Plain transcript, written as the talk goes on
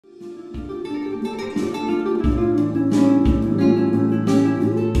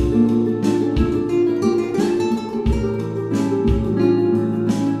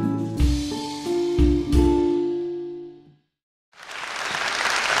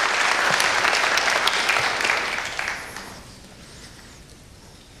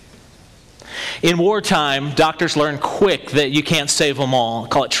In wartime, doctors learn quick that you can't save them all.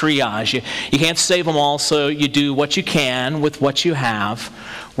 Call it triage. You can't save them all, so you do what you can with what you have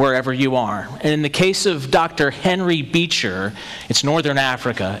wherever you are. And in the case of Dr. Henry Beecher, it's Northern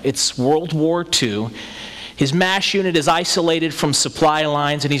Africa. It's World War II. His MASH unit is isolated from supply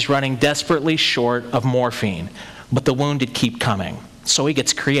lines, and he's running desperately short of morphine. But the wounded keep coming. So he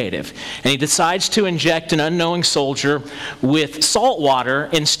gets creative, and he decides to inject an unknowing soldier with salt water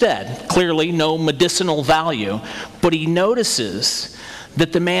instead. Clearly no medicinal value, but he notices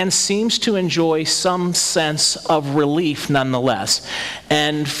that the man seems to enjoy some sense of relief nonetheless.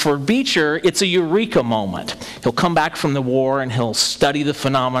 And for Beecher, it's a eureka moment. He'll come back from the war and he'll study the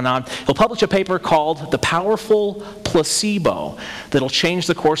phenomenon. He'll publish a paper called The Powerful Placebo that'll change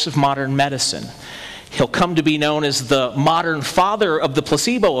the course of modern medicine. He'll come to be known as the modern father of the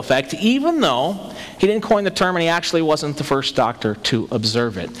placebo effect, even though he didn't coin the term and he actually wasn't the first doctor to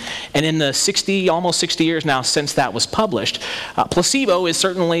observe it. And in the almost 60 years now since that was published, placebo is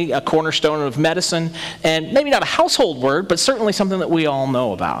certainly a cornerstone of medicine, and maybe not a household word, but certainly something that we all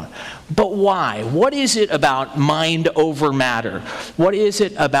know about. But why? What is it about mind over matter? What is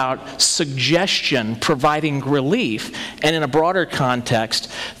it about suggestion providing relief, and in a broader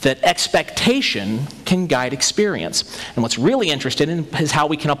context, that expectation can guide experience? And what's really interesting is how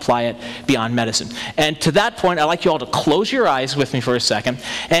we can apply it beyond medicine. And to that point, I'd like you all to close your eyes with me for a second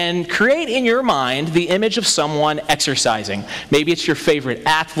and create in your mind the image of someone exercising. Maybe it's your favorite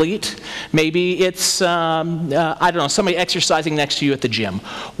athlete. Maybe it's, I don't know, somebody exercising next to you at the gym.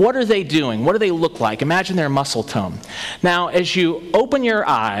 What are they doing? What do they look like? Imagine their muscle tone. Now, as you open your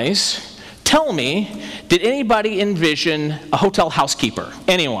eyes, tell me, did anybody envision a hotel housekeeper?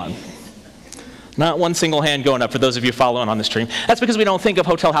 Anyone? Not one single hand going up for those of you following on the stream. That's because we don't think of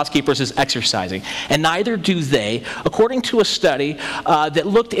hotel housekeepers as exercising. And neither do they, according to a study that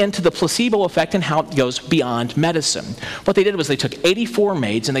looked into the placebo effect and how it goes beyond medicine. What they did was they took 84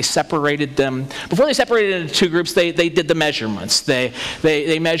 maids and they separated them. Before they separated into two groups, they did the measurements.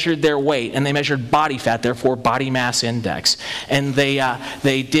 They measured their weight, and they measured body fat, therefore body mass index. And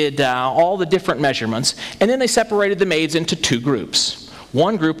they did all the different measurements. And then they separated the maids into two groups.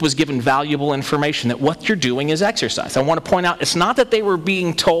 One group was given valuable information that what you're doing is exercise. I want to point out, it's not that they were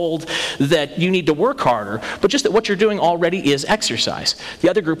being told that you need to work harder, but just that what you're doing already is exercise. The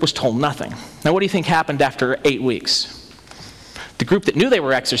other group was told nothing. Now, what do you think happened after 8 weeks? The group that knew they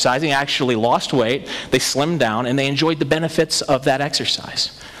were exercising actually lost weight, they slimmed down, and they enjoyed the benefits of that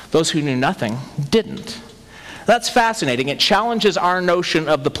exercise. Those who knew nothing didn't. That's fascinating. It challenges our notion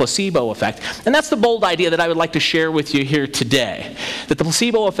of the placebo effect. And that's the bold idea that I would like to share with you here today. That the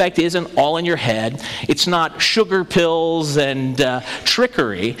placebo effect isn't all in your head. It's not sugar pills and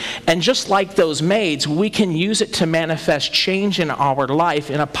trickery. And just like those maids, we can use it to manifest change in our life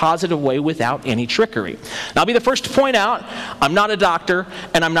in a positive way without any trickery. Now, I'll be the first to point out, I'm not a doctor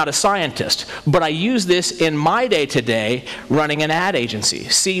and I'm not a scientist. But I use this in my day-to-day running an ad agency.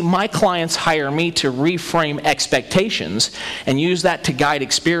 See, my clients hire me to reframe expectations and use that to guide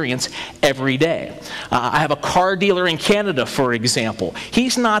experience every day. I have a car dealer in Canada, for example.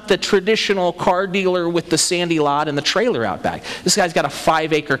 He's not the traditional car dealer with the sandy lot and the trailer out back. This guy's got a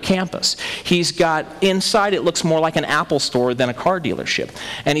 5-acre campus. He's got, inside it looks more like an Apple store than a car dealership.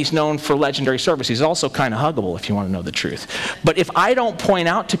 And he's known for legendary service. He's also kind of huggable, if you want to know the truth. But if I don't point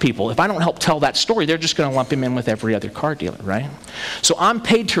out to people, if I don't help tell that story, they're just going to lump him in with every other car dealer, right? So I'm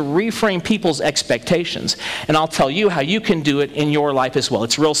paid to reframe people's expectations. And I'll tell you how you can do it in your life as well.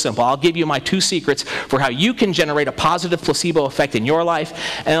 It's real simple. I'll give you my 2 secrets for how you can generate a positive placebo effect in your life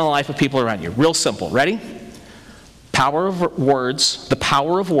and in the life of people around you. Real simple. Ready? Power of words, the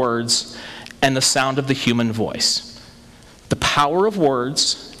power of words, and the sound of the human voice. The power of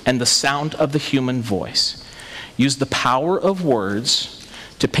words and the sound of the human voice. Use the power of words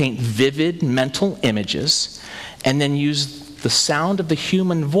to paint vivid mental images, and then use the sound of the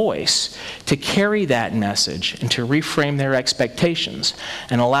human voice to carry that message and to reframe their expectations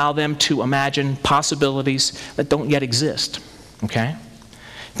and allow them to imagine possibilities that don't yet exist, okay?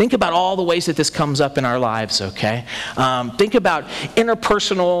 Think about all the ways that this comes up in our lives, okay? Think about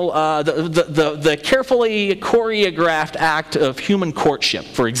interpersonal, the carefully choreographed act of human courtship,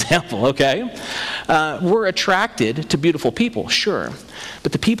 for example, okay? We're attracted to beautiful people, sure.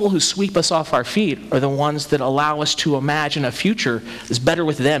 But the people who sweep us off our feet are the ones that allow us to imagine a future that's better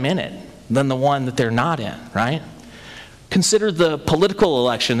with them in it than the one that they're not in, right? Consider the political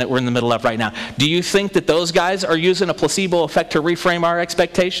election that we're in the middle of right now. Do you think that those guys are using a placebo effect to reframe our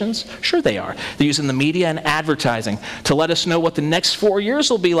expectations? Sure they are. They're using the media and advertising to let us know what the next 4 years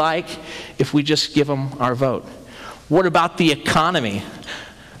will be like if we just give them our vote. What about the economy?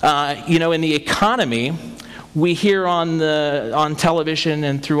 In the economy, we hear on television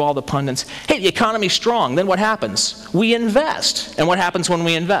and through all the pundits, hey, the economy's strong. Then what happens? We invest. And what happens when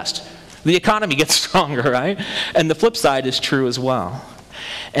we invest? The economy gets stronger, right? And the flip side is true as well.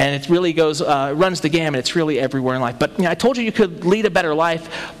 And it really runs the gamut. It's really everywhere in life. But I told you could lead a better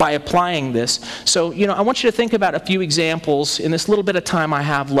life by applying this. So, I want you to think about a few examples in this little bit of time I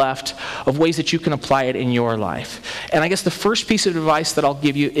have left of ways that you can apply it in your life. And I guess the first piece of advice that I'll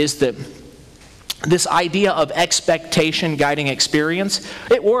give you is that this idea of expectation guiding experience,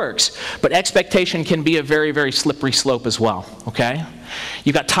 it works. But expectation can be a very, very slippery slope as well, okay?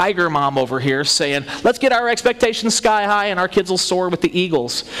 You've got Tiger Mom over here saying, let's get our expectations sky high and our kids will soar with the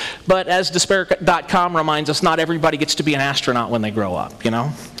Eagles. But as Despair.com reminds us, not everybody gets to be an astronaut when they grow up,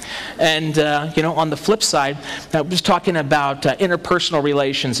 And, on the flip side, I'm just talking about interpersonal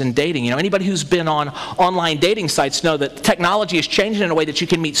relations and dating. Anybody who's been on online dating sites know that technology is changing in a way that you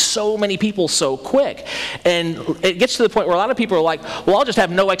can meet so many people so quick. And it gets to the point where a lot of people are like, well, I'll just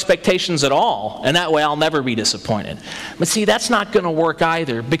have no expectations at all, and that way I'll never be disappointed. But see, that's not going to work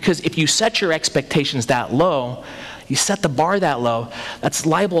either, because if you set your expectations that low, you set the bar that low, that's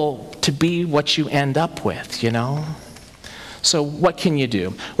liable to be what you end up with, So what can you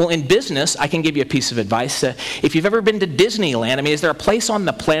do? Well, in business, I can give you a piece of advice. If you've ever been to Disneyland, is there a place on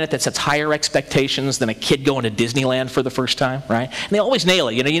the planet that sets higher expectations than a kid going to Disneyland for the first time, right? And they always nail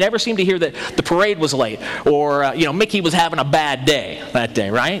it. You never seem to hear that the parade was late or, Mickey was having a bad day that day,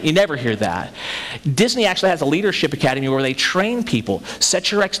 right? You never hear that. Disney actually has a leadership academy where they train people.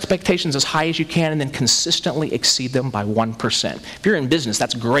 Set your expectations as high as you can and then consistently exceed them by 1%. If you're in business,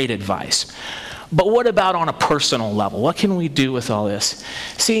 that's great advice. But what about on a personal level? What can we do with all this?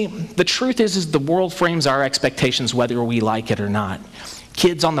 See, the truth is the world frames our expectations whether we like it or not.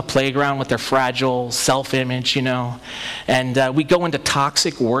 Kids on the playground with their fragile self-image, and we go into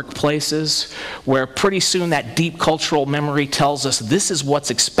toxic workplaces where pretty soon that deep cultural memory tells us this is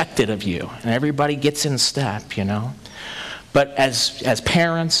what's expected of you, and everybody gets in step, But as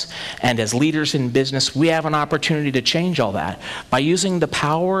parents and as leaders in business, we have an opportunity to change all that. By using the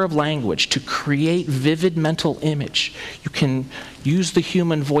power of language to create vivid mental image, you can use the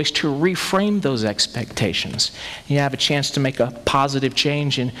human voice to reframe those expectations. You have a chance to make a positive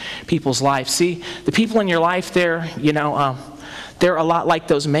change in people's lives. See, the people in your life, they're a lot like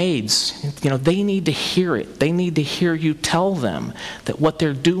those maids. They need to hear it. They need to hear you tell them that what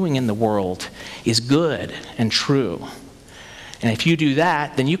they're doing in the world is good and true. And if you do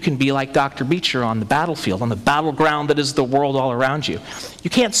that, then you can be like Dr. Beecher on the battlefield, on the battleground that is the world all around you.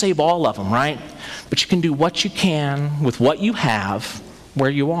 You can't save all of them, right? But you can do what you can with what you have where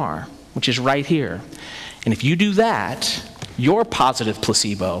you are, which is right here. And if you do that, your positive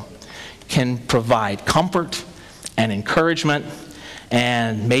placebo can provide comfort and encouragement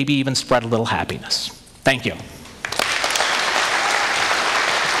and maybe even spread a little happiness. Thank you.